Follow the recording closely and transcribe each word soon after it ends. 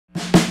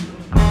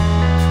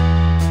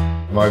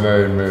My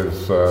name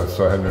is Sir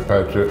Henry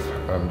Paget,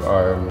 and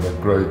I am the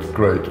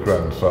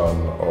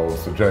great-great-grandson of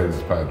Sir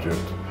James Paget,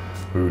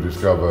 who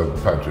discovered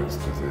Paget's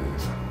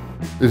disease.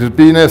 It has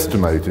been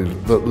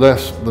estimated that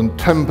less than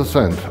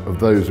 10% of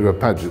those who have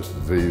Paget's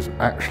disease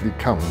actually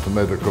come to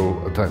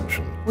medical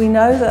attention. We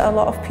know that a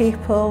lot of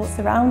people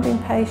surrounding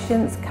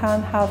patients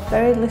can have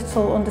very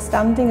little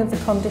understanding of the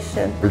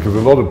condition. Because a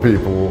lot of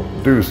people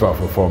do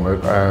suffer from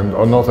it and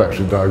are not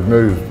actually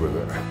diagnosed with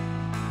it.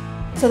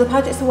 So the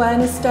Paget's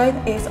Awareness Day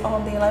is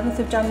on the 11th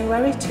of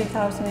January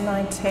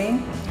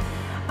 2019,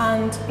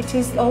 and it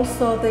is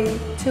also the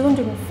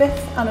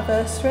 205th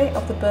anniversary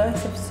of the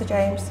birth of Sir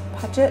James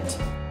Paget.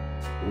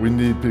 We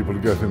need people to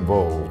get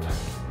involved.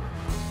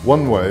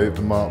 One way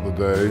to mark the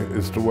day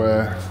is to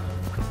wear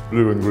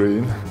blue and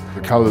green,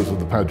 the colours of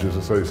the Paget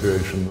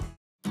Association.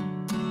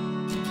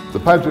 The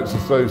Paget's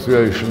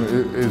Association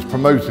is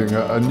promoting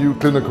a new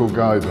clinical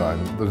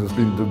guideline that has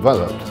been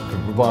developed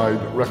to provide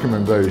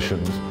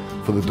recommendations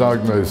for the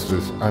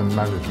diagnosis and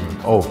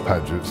management of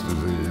Paget's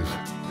disease.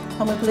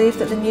 And we believe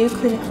that the new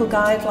clinical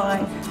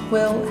guideline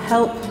will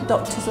help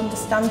doctors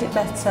understand it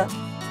better.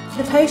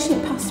 The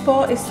patient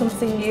passport is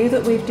something new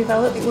that we've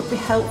developed. It would be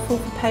helpful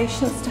for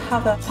patients to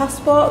have a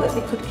passport that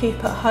they could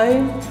keep at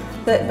home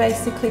that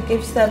basically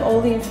gives them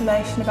all the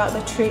information about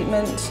their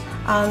treatment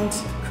and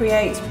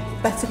creates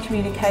better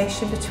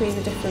communication between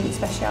the different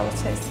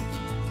specialities.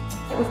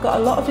 We've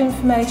got a lot of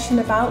information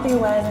about the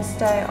Awareness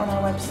Day on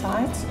our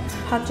website,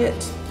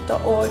 paget.org.uk.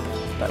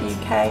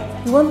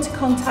 If you want to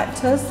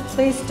contact us,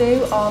 please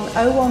do on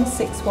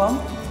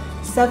 0161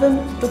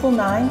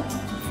 799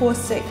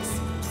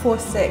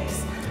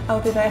 4646.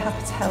 I'll be very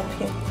happy to help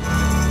you.